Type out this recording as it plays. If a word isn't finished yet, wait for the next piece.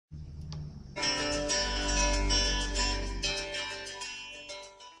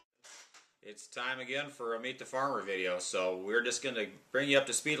It's time again for a Meet the Farmer video. So we're just going to bring you up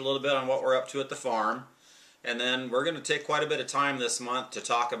to speed a little bit on what we're up to at the farm. And then we're going to take quite a bit of time this month to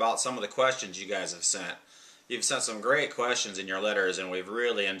talk about some of the questions you guys have sent. You've sent some great questions in your letters, and we've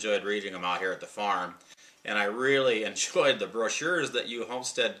really enjoyed reading them out here at the farm. And I really enjoyed the brochures that you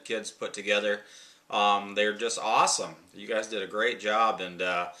homestead kids put together. They're just awesome. You guys did a great job, and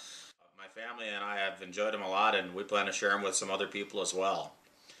my family and I have enjoyed them a lot, and we plan to share them with some other people as well.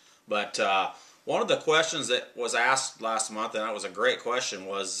 But one of the questions that was asked last month, and that was a great question,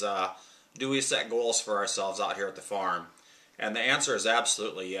 was do we set goals for ourselves out here at the farm? And the answer is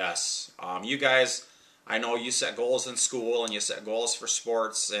absolutely yes. You guys, I know you set goals in school and you set goals for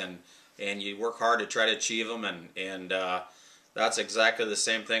sports, and you work hard to try to achieve them, and that's exactly the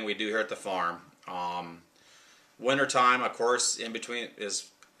same thing we do here at the farm. Winter time, of course, in between is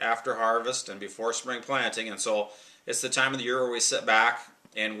after harvest and before spring planting, and so it's the time of the year where we sit back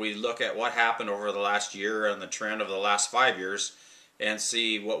and we look at what happened over the last year and the trend of the last 5 years and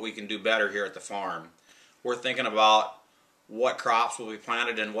see what we can do better here at the farm. We're thinking about what crops will be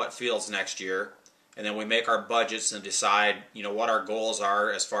planted in what fields next year, and then we make our budgets and decide, you know, what our goals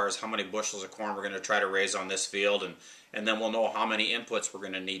are as far as how many bushels of corn we're going to try to raise on this field, and then we'll know how many inputs we're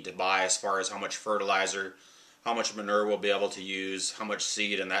going to need to buy as far as how much fertilizer, how much manure we'll be able to use, how much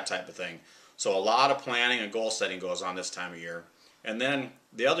seed, and that type of thing. So a lot of planning and goal setting goes on this time of year. And then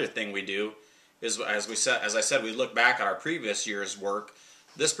the other thing we do is, as I said, we look back at our previous year's work.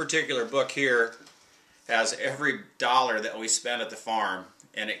 This particular book here has every dollar that we spent at the farm,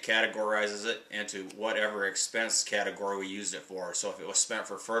 and it categorizes it into whatever expense category we used it for. So if it was spent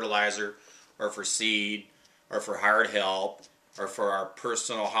for fertilizer, or for seed, or for hired help, or for our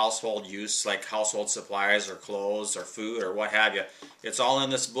personal household use like household supplies or clothes or food or what have you, it's all in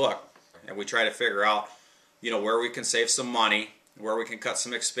this book. And we try to figure out, you know, where we can save some money, where we can cut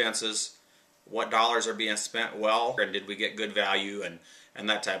some expenses, what dollars are being spent well, and did we get good value, and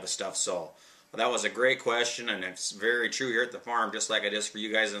that type of stuff. So that was a great question, and it's very true here at the farm, just like it is for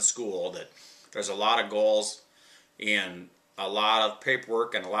you guys in school, that there's a lot of goals and a lot of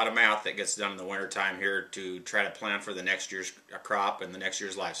paperwork and a lot of math that gets done in the winter time here to try to plan for the next year's crop and the next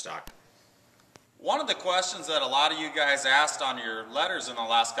year's livestock. One of the questions that a lot of you guys asked on your letters in the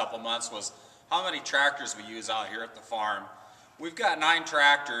last couple months was how many tractors we use out here at the farm. We've got 9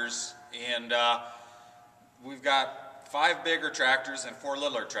 tractors, and we've got 5 bigger tractors and 4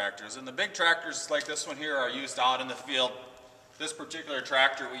 littler tractors. And the big tractors like this one here are used out in the field. This particular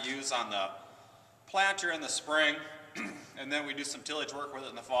tractor we use on the planter in the spring, and then we do some tillage work with it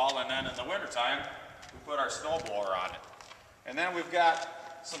in the fall, and then in the wintertime we put our snow blower on it. And then we've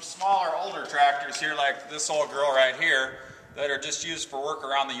got some smaller, older tractors here like this old girl right here that are just used for work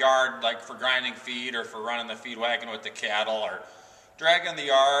around the yard, like for grinding feed or for running the feed wagon with the cattle or dragging the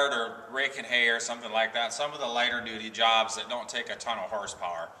yard or raking hay or something like that. Some of the lighter duty jobs that don't take a ton of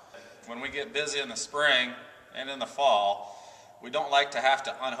horsepower. When we get busy in the spring and in the fall, we don't like to have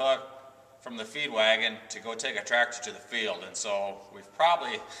to unhook from the feed wagon to go take a tractor to the field. And so we've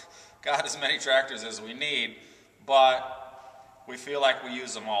probably got as many tractors as we need, but we feel like we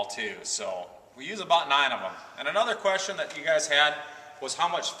use them all too. So we use about 9 of them. And another question that you guys had was how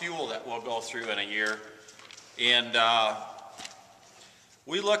much fuel that we'll go through in a year. And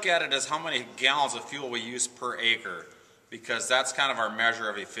we look at it as how many gallons of fuel we use per acre, because that's kind of our measure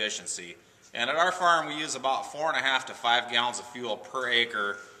of efficiency. And at our farm we use about 4.5 to 5 gallons of fuel per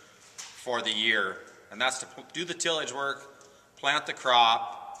acre for the year. And that's to do the tillage work, plant the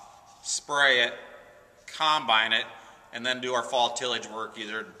crop, spray it, combine it, and then do our fall tillage work,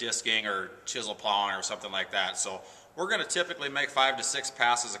 either disking or chisel plowing or something like that. So we're going to typically make 5 to 6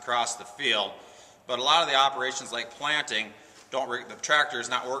 passes across the field, but a lot of the operations like planting, the tractor is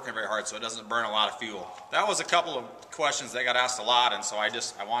not working very hard, so it doesn't burn a lot of fuel. That was a couple of questions that got asked a lot, and so I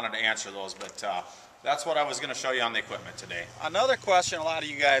wanted to answer those, but that's what I was going to show you on the equipment today. Another question a lot of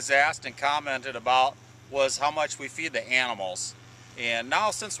you guys asked and commented about was how much we feed the animals. And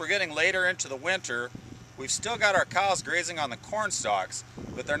now, since we're getting later into the winter, we've still got our cows grazing on the corn stalks,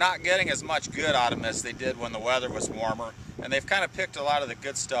 but they're not getting as much good out of them as they did when the weather was warmer, and they've kind of picked a lot of the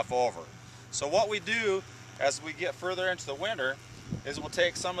good stuff over. So what we do as we get further into the winter is we'll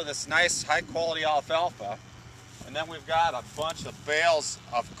take some of this nice high quality alfalfa, and then we've got a bunch of bales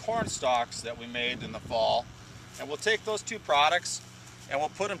of corn stalks that we made in the fall, and we'll take those 2 products and we'll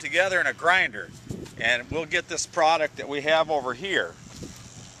put them together in a grinder, and we'll get this product that we have over here.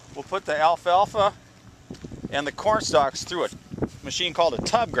 We'll put the alfalfa and the corn stalks through a machine called a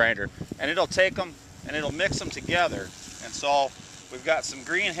tub grinder, and it'll take them and it'll mix them together. And so we've got some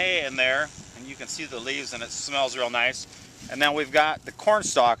green hay in there, and you can see the leaves and it smells real nice. And then we've got the corn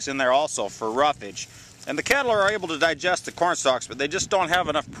stalks in there also for roughage. And the cattle are able to digest the corn stalks, but they just don't have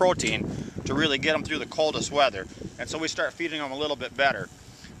enough protein to really get them through the coldest weather. And so we start feeding them a little bit better.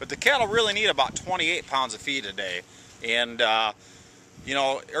 But the cattle really need about 28 pounds of feed a day. And you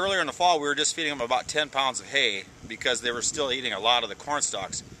know, earlier in the fall we were just feeding them about 10 pounds of hay because they were still eating a lot of the corn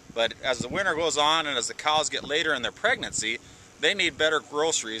stalks. But as the winter goes on and as the cows get later in their pregnancy, they need better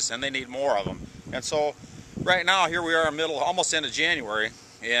groceries and they need more of them. And so right now, here we are in middle, almost end of January,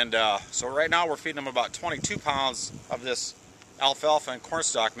 and so right now we're feeding them about 22 pounds of this alfalfa and corn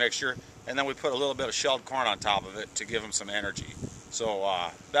stalk mixture, and then we put a little bit of shelled corn on top of it to give them some energy. So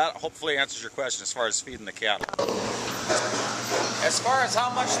that hopefully answers your question as far as feeding the cattle. As far as how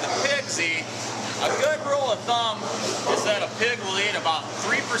much the pigs eat, a good rule of thumb is that a pig will eat about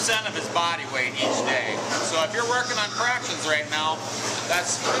 3% of his body weight each day. So if you're working on fractions right now,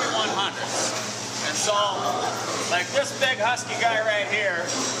 that's 3 100ths. And so, like this big husky guy right here,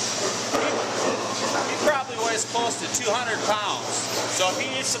 he probably weighs close to 200 pounds. So if he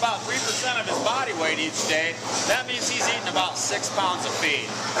eats about 3% of his body weight each day, that means he's eating about 6 pounds of feed.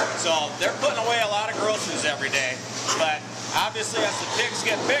 So they're putting away a lot of groceries every day. But obviously as the pigs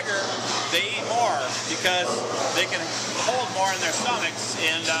get bigger, they eat more because they can hold more in their stomachs.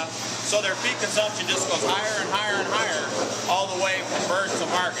 And so their feed consumption just goes higher and higher and higher all the way from birth to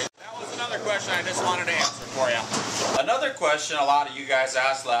market. Another question I just wanted to answer for you. Another question a lot of you guys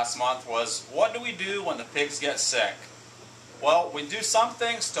asked last month was, what do we do when the pigs get sick? Well, we do some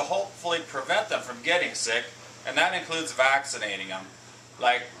things to hopefully prevent them from getting sick, and that includes vaccinating them.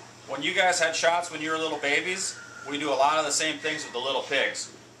 Like when you guys had shots when you were little babies, we do a lot of the same things with the little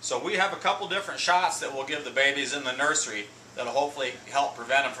pigs. So we have a couple different shots that we'll give the babies in the nursery that'll hopefully help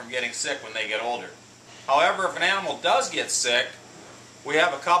prevent them from getting sick when they get older. However, if an animal does get sick, we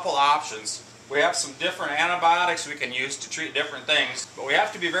have a couple options. We have some different antibiotics we can use to treat different things, but we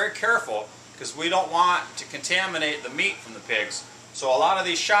have to be very careful because we don't want to contaminate the meat from the pigs. So a lot of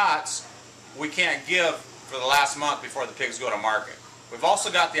these shots we can't give for the last month before the pigs go to market. We've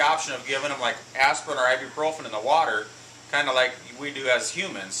also got the option of giving them like aspirin or ibuprofen in the water, kind of like we do as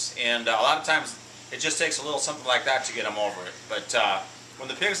humans, and a lot of times it just takes a little something like that to get them over it. But when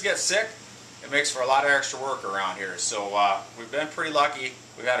the pigs get sick, it makes for a lot of extra work around here. So we've been pretty lucky.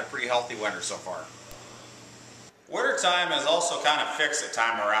 We've had a pretty healthy winter so far. Winter time is also kind of fix-it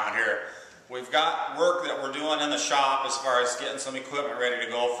time around here. We've got work that we're doing in the shop as far as getting some equipment ready to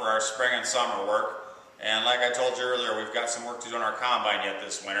go for our spring and summer work. And like I told you earlier, we've got some work to do in our combine yet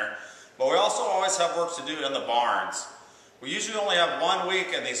this winter. But we also always have work to do in the barns. We usually only have 1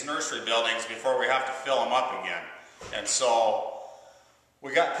 week in these nursery buildings before we have to fill them up again. And so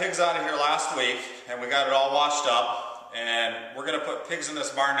we got pigs out of here last week, and we got it all washed up, and we're going to put pigs in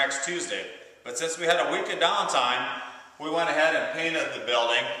this barn next Tuesday. But since we had a week of downtime, we went ahead and painted the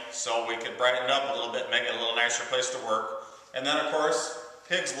building so we could brighten it up a little bit, make it a little nicer place to work. And then, of course,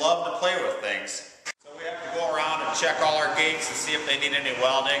 pigs love to play with things. So we have to go around and check all our gates and see if they need any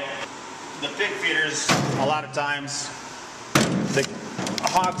welding. The pig feeders, a lot of times, the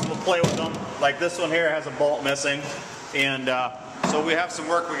hogs will play with them. Like this one here has a bolt missing, and so we have some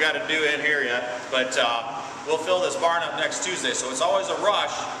work we got to do in here yet, but we'll fill this barn up next Tuesday. So it's always a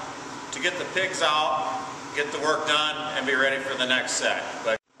rush to get the pigs out, get the work done, and be ready for the next set.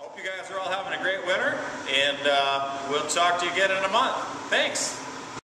 But I hope you guys are all having a great winter, and we'll talk to you again in a month. Thanks.